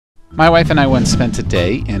My wife and I once spent a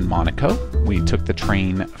day in Monaco. We took the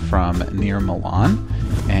train from near Milan,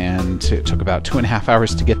 and it took about 2.5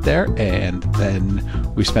 hours to get there, and then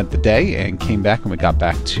we spent the day and came back, and we got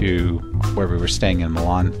back to where we were staying in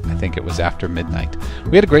Milan. I think it was after midnight.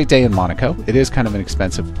 We had a great day in Monaco. It is kind of an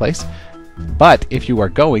expensive place, but if you are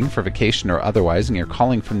going for vacation or otherwise and you're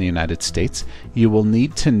calling from the United States, you will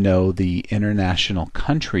need to know the international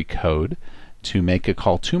country code to make a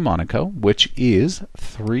call to Monaco, which is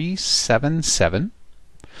 377.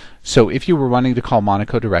 So if you were wanting to call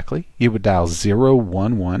Monaco directly, you would dial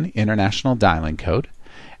 011 international dialing code,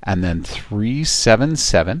 and then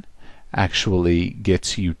 377 actually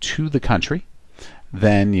gets you to the country.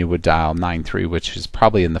 Then you would dial 93, which is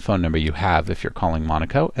probably in the phone number you have if you're calling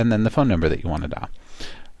Monaco, and then the phone number that you want to dial.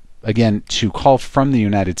 Again, to call from the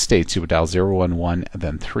United States, you would dial 011 and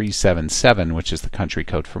then 377, which is the country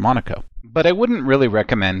code for Monaco. But I wouldn't really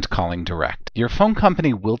recommend calling direct. Your phone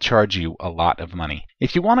company will charge you a lot of money.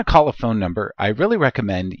 If you want to call a phone number, I really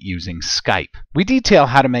recommend using Skype. We detail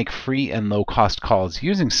how to make free and low-cost calls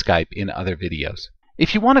using Skype in other videos.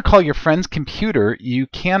 If you want to call your friend's computer, you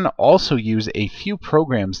can also use a few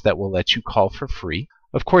programs that will let you call for free.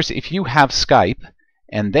 Of course, if you have Skype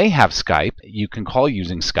and they have Skype, you can call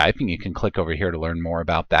using Skype, and you can click over here to learn more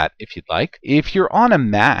about that if you'd like. If you're on a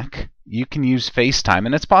Mac, you can use FaceTime,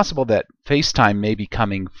 and it's possible that FaceTime may be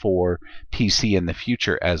coming for PC in the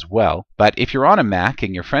future as well. But if you're on a Mac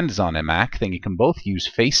and your friend is on a Mac, then you can both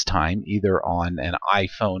use FaceTime either on an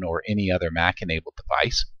iPhone or any other Mac-enabled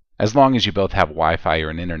device, as long as you both have Wi-Fi or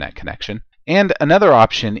an internet connection. And another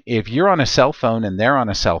option, if you're on a cell phone and they're on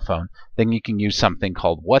a cell phone, then you can use something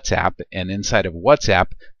called WhatsApp, and inside of WhatsApp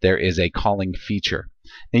there is a calling feature.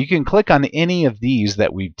 Now you can click on any of these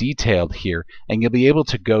that we've detailed here, and you'll be able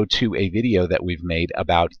to go to a video that we've made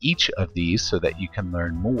about each of these so that you can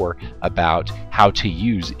learn more about how to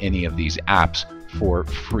use any of these apps for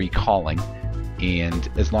free calling. And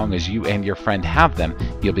as long as you and your friend have them,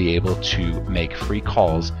 you'll be able to make free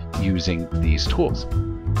calls using these tools.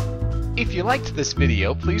 If you liked this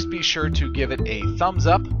video, please be sure to give it a thumbs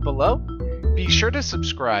up below. Be sure to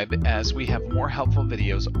subscribe, as we have more helpful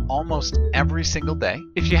videos almost every single day.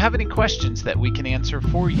 If you have any questions that we can answer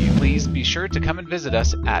for you, please be sure to come and visit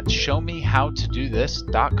us at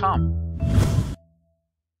showmehowtodothis.com.